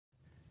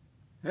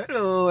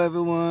Hello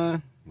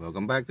everyone,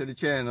 welcome back to the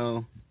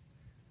channel.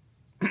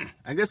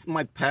 I guess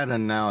my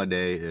pattern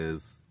nowadays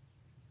is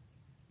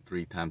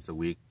 3 times a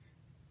week.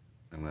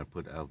 I'm gonna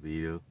put out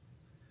video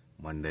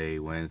Monday,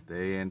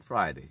 Wednesday, and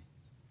Friday.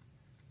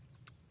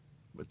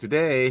 But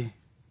today,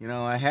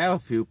 I have a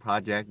few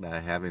projects that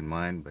I have in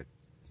mind, but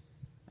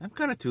I'm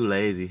kind of too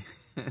lazy.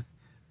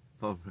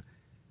 Too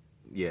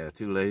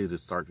lazy to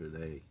start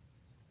today.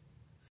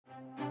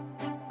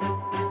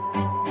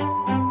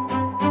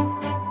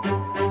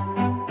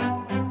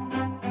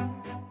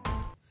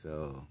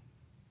 So,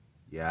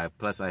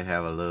 plus I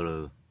have a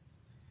little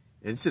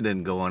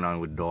incident going on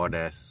with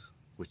DoorDash,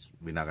 which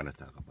we're not gonna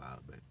talk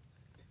about.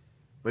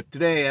 But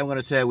today I'm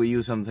gonna share with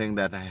you something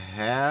that I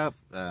have.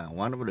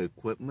 One of the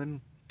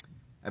equipment.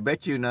 I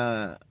bet you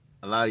know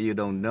a lot of you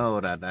don't know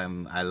that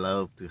I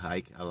love to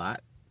hike a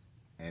lot,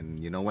 and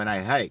when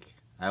I hike,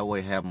 I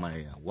always have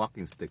my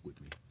walking stick with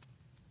me.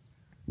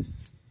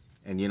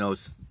 And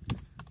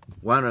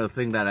one of the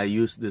things that I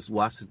use this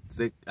walking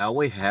stick, I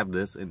always have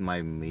this in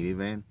my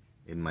minivan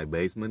in my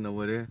basement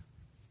over there.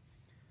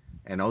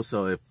 And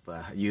also, if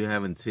you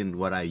haven't seen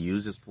what I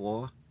use this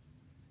for,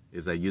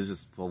 is I use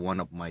this for one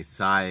of my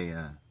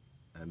side,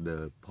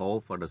 the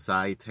pole for the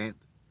side tent,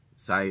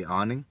 side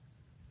awning.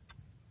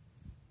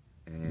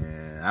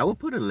 And I will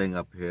put a link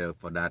up here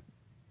for that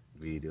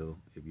video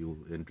if you're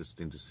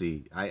interested to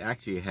see. I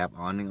actually have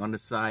awning on the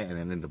side and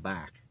then in the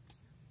back.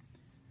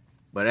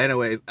 But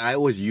anyway, I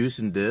was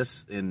using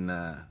this in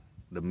the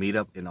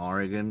meetup in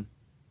Oregon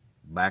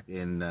back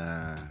in,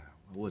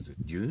 what was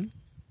it, June?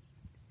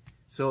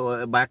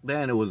 So back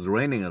then it was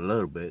raining a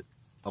little bit.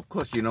 Of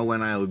course,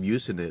 when I was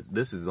using it,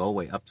 this is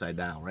always upside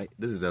down, right?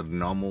 This is a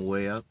normal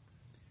way up.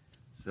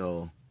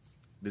 So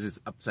this is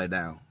upside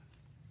down.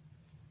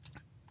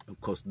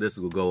 Of course, this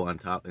will go on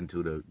top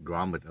into the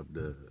grommet of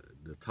the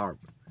tarp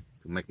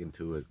to make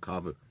into a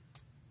cover.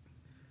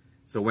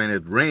 So when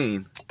it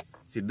rains,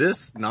 see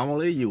this,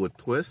 normally you would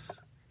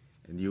twist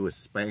and you would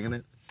span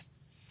it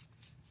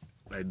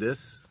like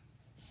this.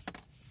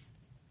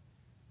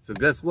 So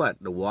guess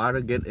what? The water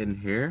get in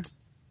here.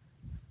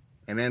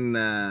 And then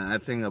I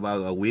think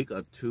about a week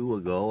or two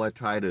ago, I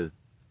tried to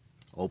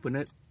open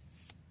it.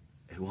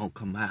 It won't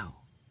come out.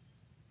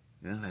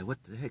 Like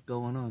what the heck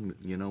going on?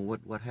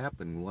 What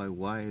happened?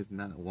 Why it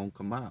won't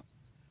come out?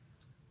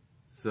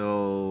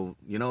 So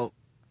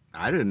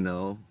I didn't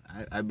know.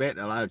 I bet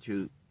a lot of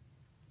you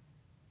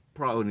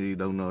probably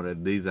don't know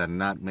that these are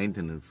not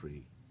maintenance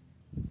free.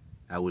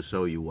 I will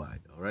show you why.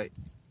 All right.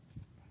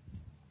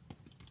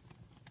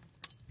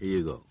 Here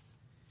you go.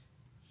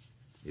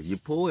 If you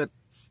pull it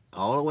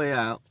all the way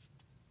out,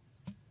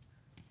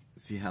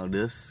 see how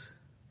there's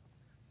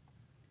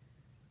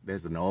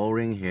an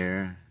O-ring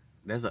here.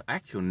 There's an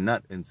actual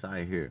nut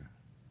inside here.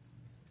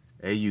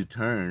 As you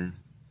turn,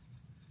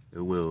 it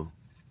will,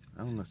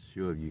 I'm not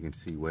sure if you can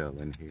see well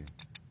in here.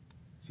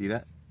 See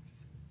that?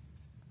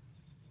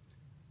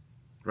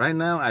 Right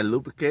now I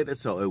lubricate it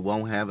so it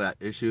won't have that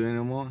issue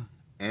anymore.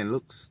 And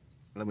looks,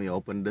 let me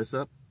open this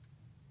up.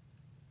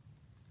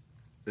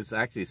 It's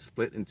actually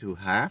split into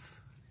half,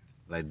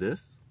 like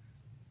this.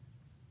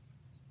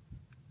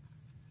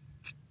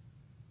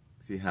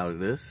 See how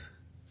it is?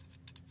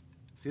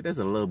 See, there's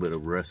a little bit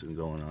of rusting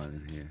going on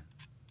in here.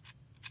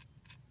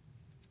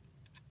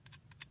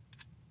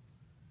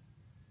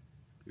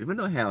 Even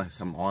though I have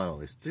some oil,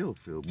 it still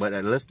feels, but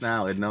at least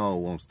now it know it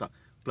won't stop.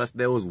 Plus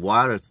there was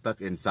water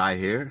stuck inside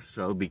here,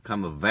 so it'll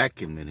become a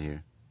vacuum in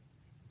here.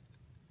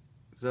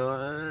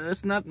 So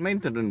it's not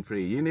maintenance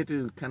free. You need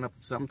to kind of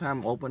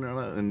sometime open it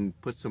up and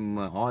put some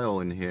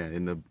oil in here,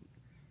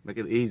 make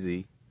it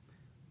easy.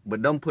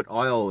 But don't put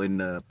oil in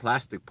the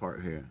plastic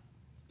part here,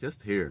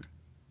 just here.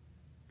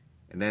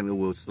 And then it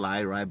will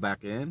slide right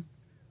back in,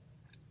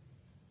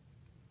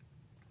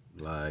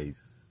 like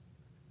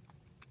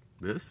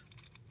this.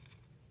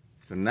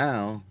 So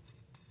now,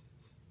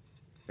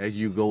 as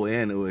you go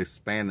in, it will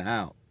expand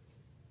out,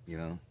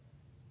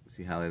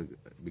 See how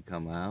it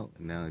become out?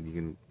 And now you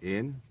can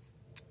in.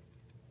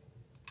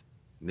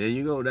 There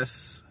you go.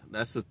 That's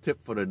a tip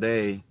for the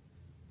day.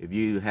 If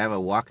you have a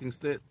walking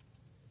stick,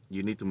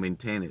 you need to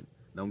maintain it.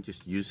 Don't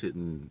just use it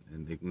and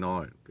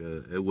ignore it,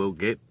 because it will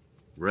get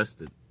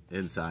rusted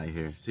inside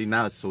here. See,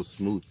 now it's so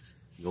smooth,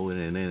 going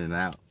in and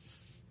out.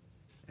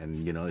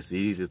 And it's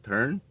easy to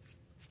turn.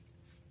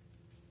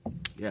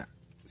 Yeah,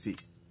 see.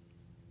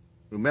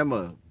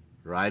 Remember,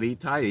 righty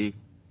tighty,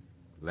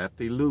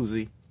 lefty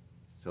loosey.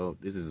 So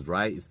this is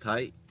right is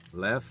tight,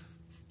 left,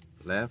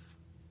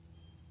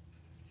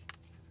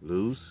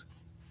 loose.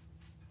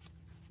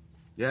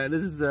 Yeah,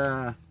 this is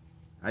I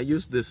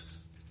use this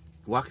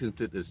walking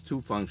stick. There's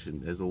two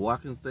functions. There's a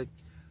walking stick.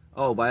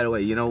 Oh, by the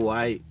way, you know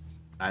why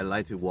I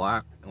like to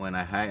walk when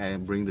I hike? I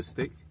bring the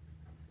stick.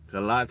 Cause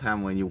a lot of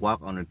time when you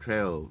walk on the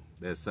trail,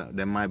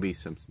 there might be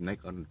some snake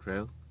on the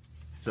trail.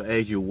 So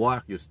as you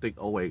walk, your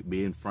stick always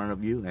be in front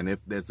of you, and if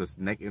there's a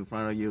snake in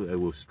front of you, it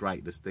will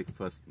strike the stick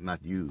first, not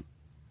you.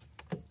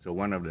 So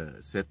one of the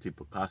safety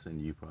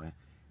precautions you probably.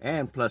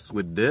 And plus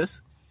with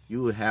this,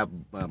 you will have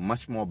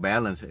much more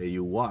balance as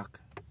you walk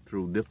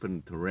through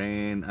different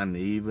terrain,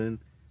 uneven,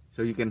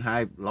 so you can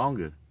hide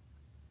longer.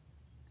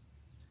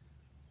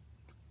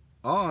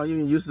 Or you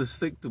can use the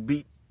stick to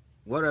beat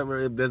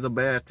whatever. If there's a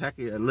bear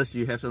attacking, unless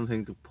you have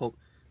something to poke,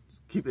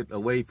 keep it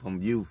away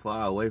from you,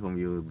 far away from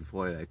you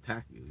before it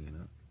attack you, you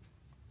know.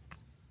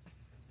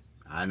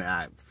 And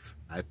I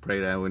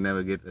pray that I will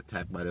never get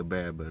attacked by the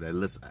bear, but at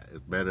least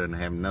it's better than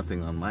have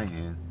nothing on my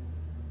hand,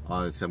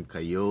 or some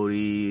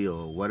coyote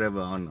or whatever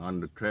on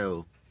the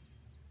trail.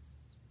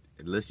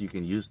 At least you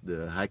can use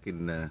the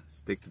hiking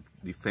stick to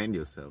defend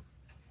yourself.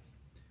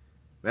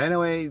 But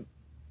anyway,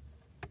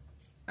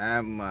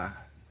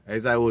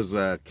 as I was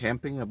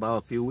camping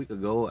about a few weeks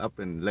ago up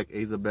in Lake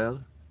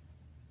Isabel,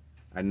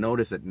 I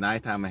noticed at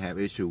nighttime I have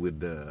issue with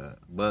the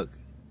bug.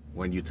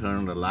 When you turn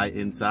on the light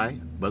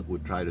inside, bug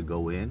would try to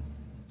go in.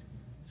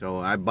 So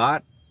I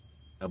bought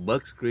a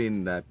bug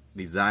screen that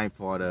designed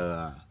for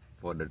the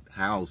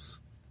house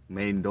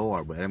main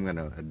door, but I'm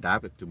gonna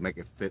adapt it to make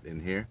it fit in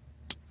here.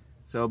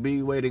 So I'll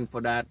be waiting for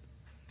that.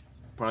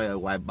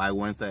 Probably by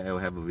Wednesday I'll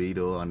have a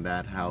video on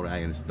that, how I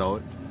install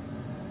it.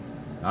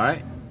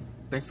 Alright,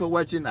 thanks for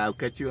watching. I'll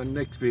catch you on the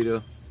next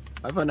video.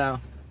 Bye for now.